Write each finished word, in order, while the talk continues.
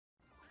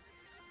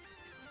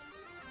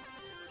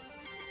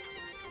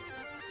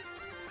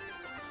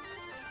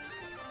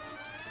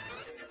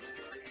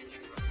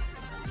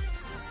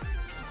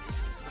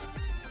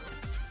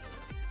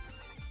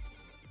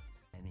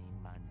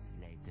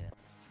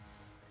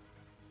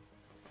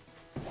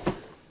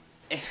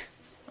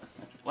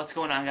What's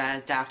going on,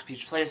 guys?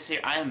 DrPikachuPlays here.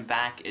 I am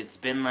back. It's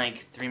been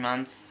like 3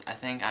 months, I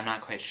think. I'm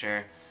not quite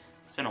sure.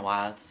 It's been a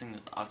while. I think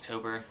it's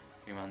October.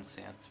 3 months,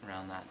 yeah, it's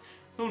around that.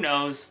 Who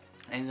knows?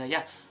 And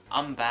yeah,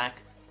 I'm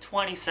back.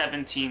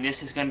 2017.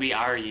 This is gonna be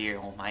our year.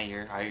 Oh, my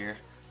year, our year.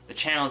 The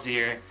channel's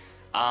year.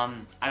 I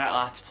got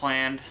lots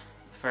planned.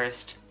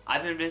 First,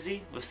 I've been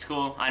busy with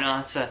school. I know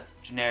that's a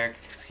generic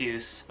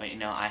excuse, but you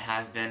know, I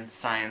have been.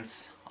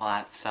 Science, all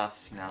that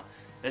stuff, you know.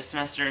 This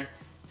semester,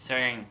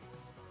 starting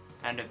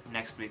kind of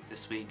next week,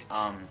 this week,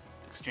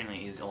 it's extremely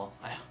easy. Well,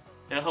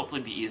 it'll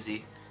hopefully be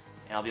easy,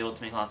 and I'll be able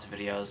to make lots of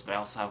videos, but I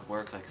also have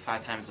work like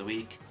 5 times a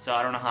week, so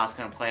I don't know how it's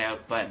gonna play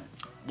out, but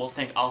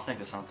I'll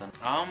think of something.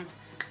 So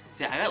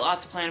yeah, I got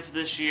lots planned for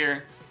this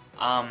year.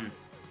 I'm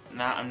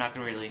not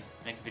gonna really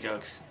make a video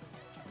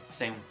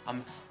saying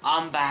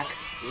I'm back,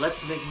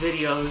 let's make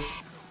videos,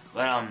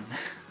 but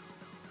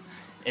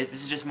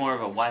this is just more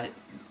of a what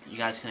you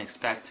guys can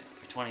expect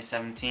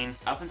 2017.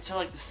 Up until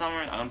like the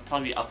summer, I'm gonna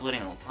probably be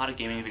uploading a lot of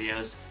gaming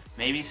videos,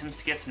 maybe some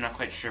skits. I'm not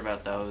quite sure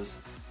about those.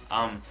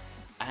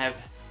 I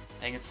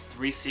think it's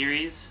 3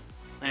 series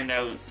planned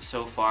out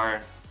so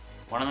far.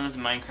 One of them is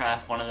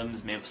Minecraft, one of them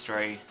is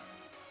MapleStory.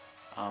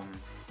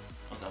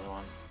 What's the other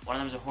one? One of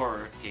them is a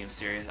horror game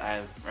series. I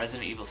have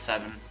Resident Evil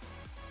 7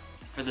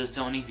 for the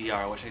Sony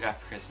VR, which I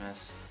got for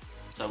Christmas.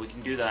 So we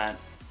can do that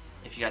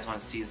if you guys want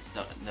to see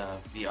the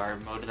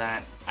VR mode of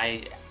that.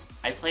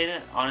 I played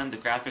it on it. The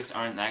graphics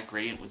aren't that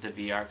great with the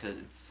VR because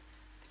it's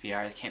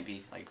VR. It can't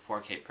be like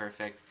 4K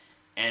perfect.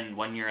 And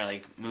when you're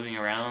like moving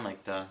around,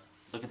 like the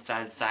looking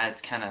side to side,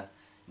 it's kind of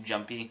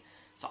jumpy.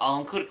 So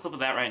I'll include a clip of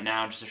that right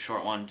now, just a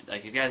short one. Like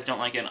if you guys don't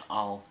like it,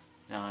 I'll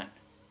not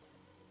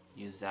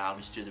use that. I'll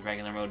just do the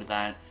regular mode of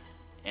that.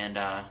 And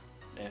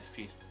if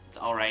it's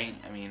alright,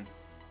 I mean,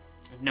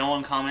 if no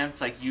one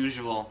comments like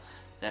usual,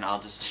 then I'll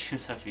just do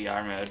the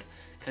VR mode.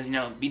 Because, you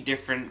know, be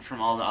different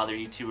from all the other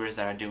YouTubers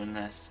that are doing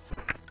this.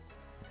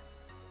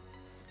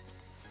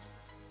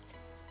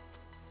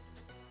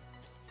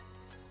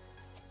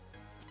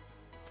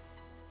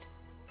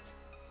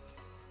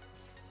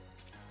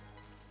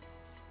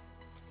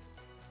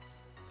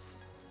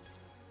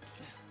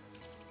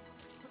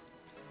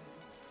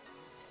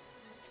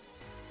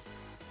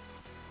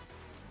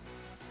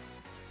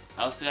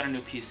 I also got a new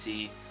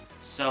PC,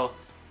 so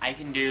I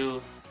can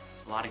do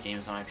a lot of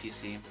games on my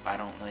PC, but I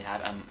don't really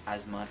have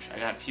as much. I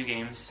got a few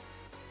games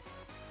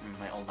from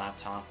my old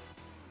laptop.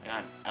 I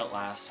got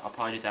Outlast. I'll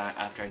probably do that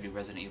after I do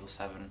Resident Evil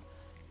 7.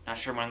 Not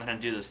sure when I'm gonna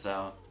do this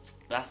though.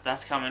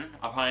 That's coming.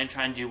 I'll probably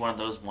try and do one of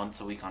those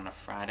once a week on a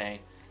Friday,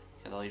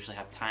 because I'll usually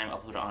have time.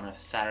 Upload it on a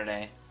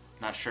Saturday.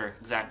 Not sure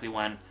exactly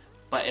when,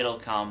 but it'll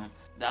come.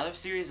 The other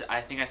series, I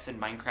think I said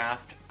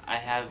Minecraft. I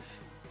have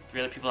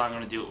 3 other people I'm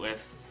gonna do it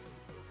with.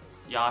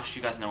 Yosh,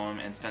 you guys know him,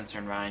 and Spencer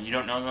and Ryan. You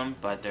don't know them,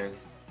 but they're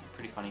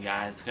pretty funny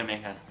guys. It's gonna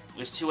make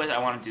there's 2 ways I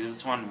want to do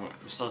this one. We're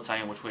still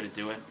deciding which way to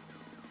do it.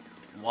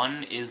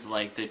 One is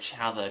like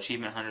how the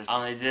achievement hunters.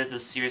 They did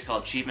this series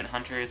called Achievement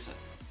Hunters.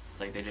 It's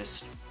like they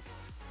just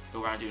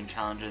go around doing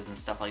challenges and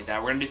stuff like that.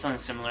 We're gonna do something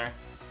similar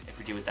if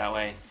we do it that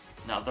way.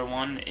 The other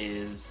one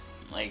is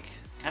like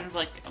kind of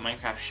like a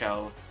Minecraft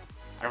show.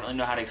 I don't really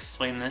know how to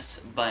explain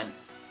this, but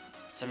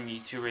some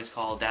YouTubers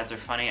called Dads Are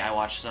Funny. I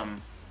watched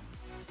them,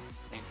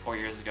 I think 4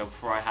 years ago,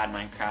 before I had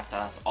Minecraft.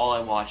 That's all I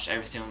watched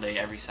every single day,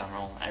 every summer,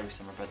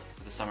 but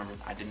for the summer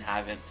I didn't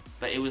have it.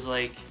 But it was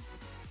like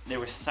they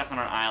were stuck on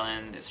an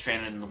island,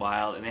 stranded in the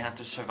wild, and they had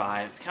to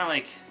survive. It's kind of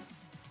like,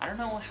 I don't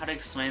know how to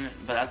explain it,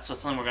 but that's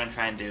something we're gonna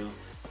try and do.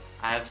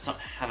 I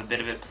have a bit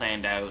of it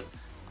planned out.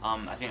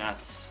 I think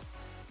that's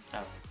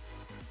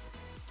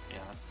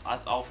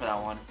that's all for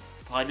that one.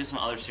 Probably do some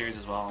other series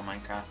as well on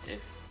Minecraft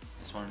if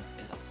this one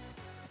is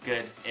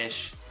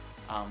good-ish.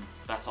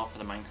 That's all for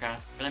the Minecraft.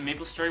 For the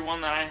MapleStory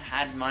one that I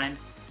had in mind,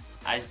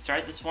 I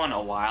started this one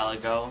a while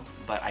ago,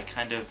 but I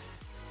kind of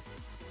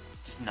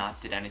just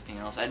not did anything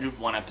else. I did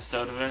 1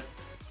 episode of it,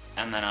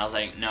 and then I was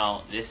like,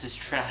 no, this is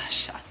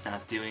trash. I'm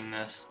not doing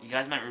this. You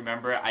guys might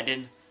remember I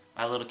did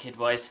my little kid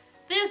voice.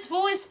 This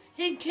voice,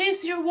 in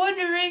case you're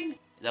wondering.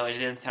 Though it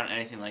didn't sound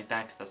anything like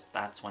that, because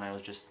that's when I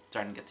was just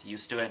starting to get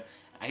used to it.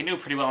 I can do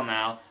it pretty well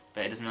now,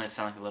 but it doesn't really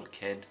sound like a little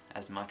kid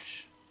as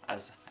much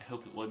as I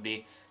hope it would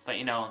be. But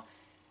you know,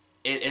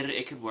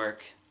 it could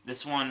work.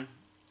 This one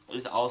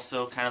is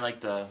also kind of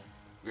like the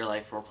real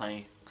life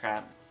role-playing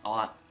crap.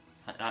 All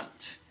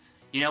that,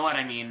 you know what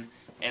I mean?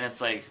 And it's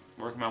like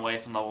working my way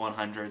from level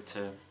 100 to,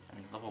 I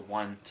mean, level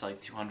 1 to like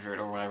 200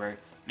 or whatever.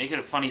 Make it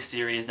a funny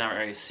series, not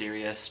very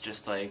serious,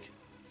 just like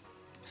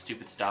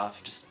stupid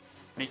stuff. Just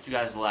make you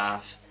guys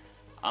laugh.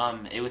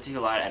 It would take a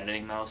lot of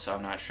editing though, so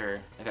I'm not sure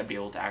if I'd be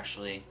able to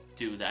actually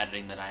do the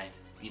editing that I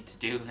need to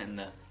do in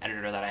the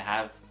editor that I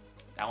have.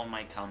 That one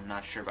might come,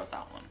 not sure about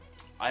that one.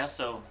 I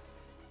also,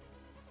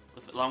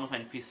 along with my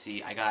new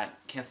PC, I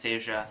got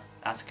Camtasia.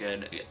 That's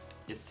good.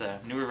 It's a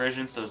newer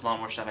version, so there's a lot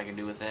more stuff I can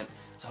do with it.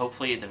 So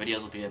hopefully the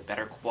videos will be of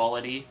better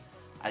quality.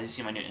 As you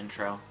see my new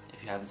intro,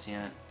 if you haven't seen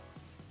it,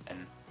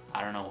 and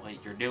I don't know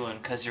what you're doing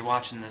because you're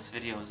watching this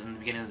video. In the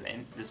beginning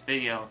of this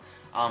video,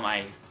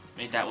 I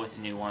made that with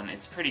the new one.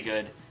 It's pretty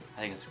good. I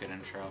think it's a good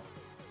intro.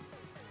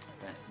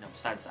 But no,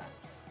 besides that,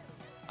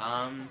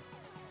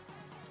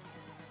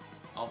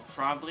 I'll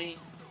probably,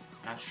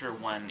 not sure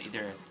when,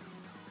 either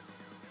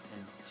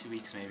in 2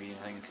 weeks maybe,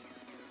 I think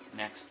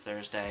next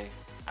Thursday,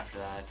 after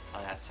that,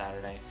 probably that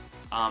Saturday.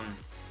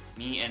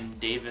 Me and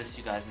Davis,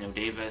 you guys know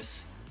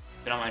Davis,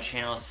 been on my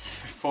channel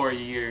for 4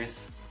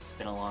 years, it's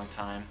been a long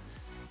time.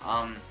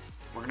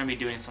 We're gonna be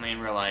doing something in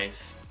real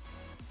life.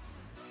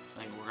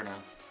 Like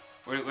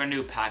we're gonna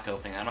do a pack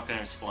opening. I'm not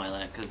gonna spoil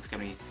it because it's not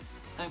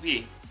gonna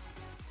be,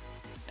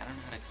 I don't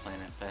know how to explain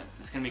it, but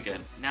it's gonna be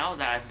good. Now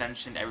that I've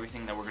mentioned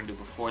everything that we're gonna do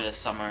before this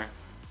summer,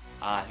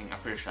 I'm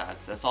pretty sure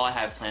that's all I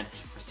have planned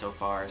for so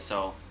far.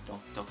 So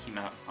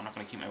I'm not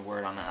gonna keep my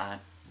word on that,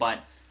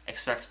 but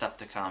expect stuff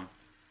to come.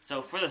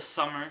 So for the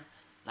summer,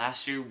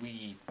 last year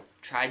we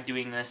tried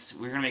doing this.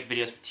 We were gonna make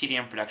videos for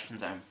TDM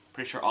Productions. I'm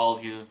pretty sure all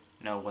of you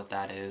know what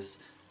that is.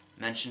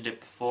 Mentioned it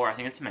before. I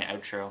think it's in my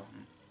outro.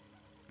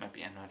 Might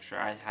be. I'm not sure.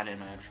 I had it in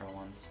my outro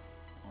once.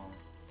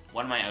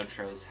 One of my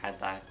outros had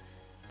that.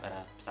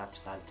 But that's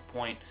besides the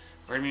point.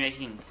 We're gonna be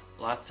making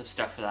lots of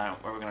stuff for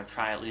that. Where we're gonna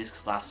try at least,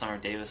 because last summer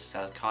Davis was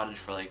at the cottage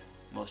for like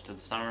most of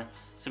the summer,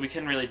 so we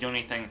couldn't really do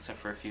anything except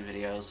for a few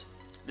videos.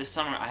 This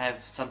summer I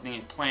have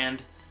something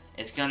planned.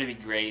 It's gonna be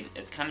great.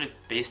 It's kind of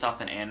based off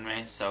an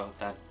anime, so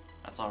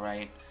that's all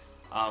right.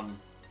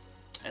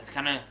 It's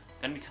gonna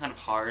be kind of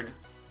hard,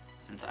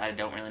 since I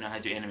don't really know how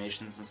to do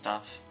animations and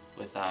stuff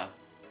with at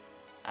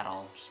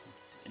all, just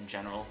in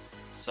general.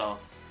 So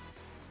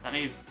that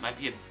might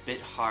be a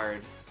bit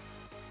hard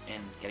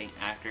in getting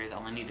actors. I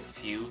only need a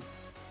few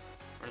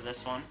for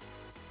this one,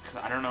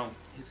 because I don't know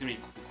who's gonna be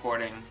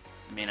recording,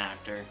 the main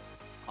actor,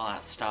 all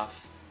that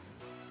stuff.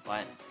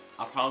 But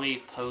I'll probably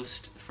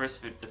post the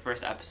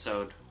first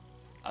episode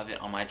of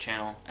it on my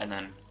channel, and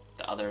then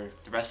the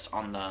rest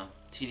on the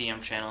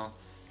TDM channel.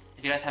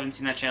 If you guys haven't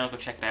seen that channel, go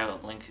check it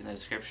out. Link in the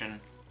description.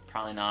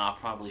 Probably not. I'll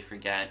probably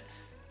forget.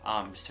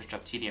 Just search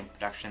up TDM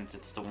Productions.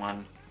 It's the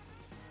one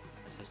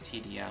that says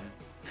TDM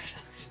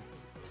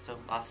Productions. So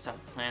lots of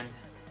stuff planned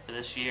for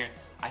this year.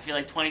 I feel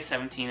like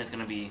 2017 is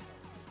gonna be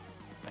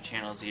my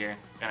channel's year.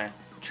 I'm gonna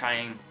try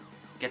and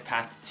get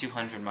past the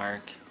 200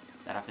 mark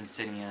that I've been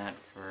sitting at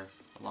for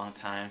a long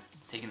time.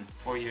 It's taken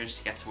 4 years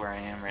to get to where I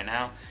am right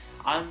now.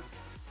 I'm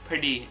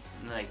pretty,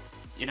 like,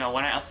 you know,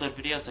 when I upload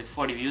videos like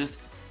 40 views,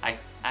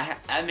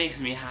 that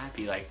makes me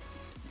happy. Like,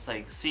 it's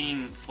like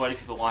seeing 40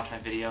 people watch my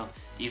video,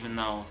 even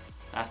though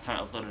last time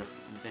I uploaded a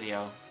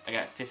video I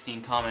got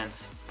 15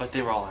 comments, but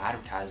they were all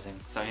advertising.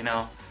 So, you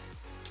know,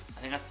 I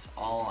think that's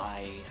all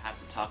I have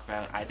to talk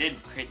about. I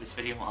did create this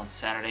video on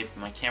Saturday, but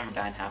my camera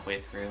died halfway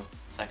through,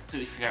 so I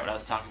completely forgot what I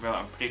was talking about.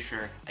 I'm pretty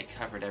sure I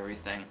covered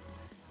everything.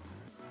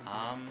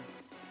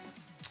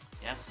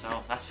 Yeah,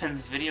 so that's been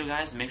the video,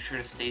 guys. Make sure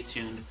to stay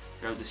tuned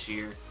throughout this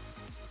year.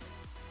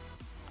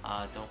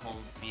 Don't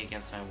hold me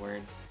against my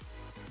word.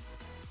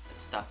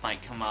 Stuff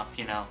might come up,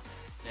 you know.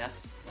 So yeah,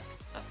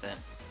 that's it.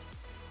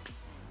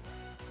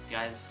 If you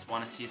guys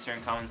want to see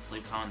certain comments,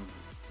 leave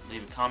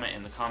a comment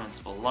in the comments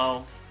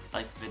below.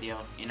 Like the video,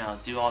 you know,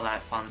 do all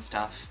that fun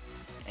stuff.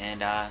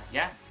 And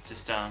yeah,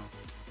 just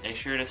make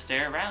sure to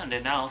stay around,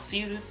 and I'll see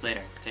you dudes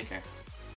later. Take care.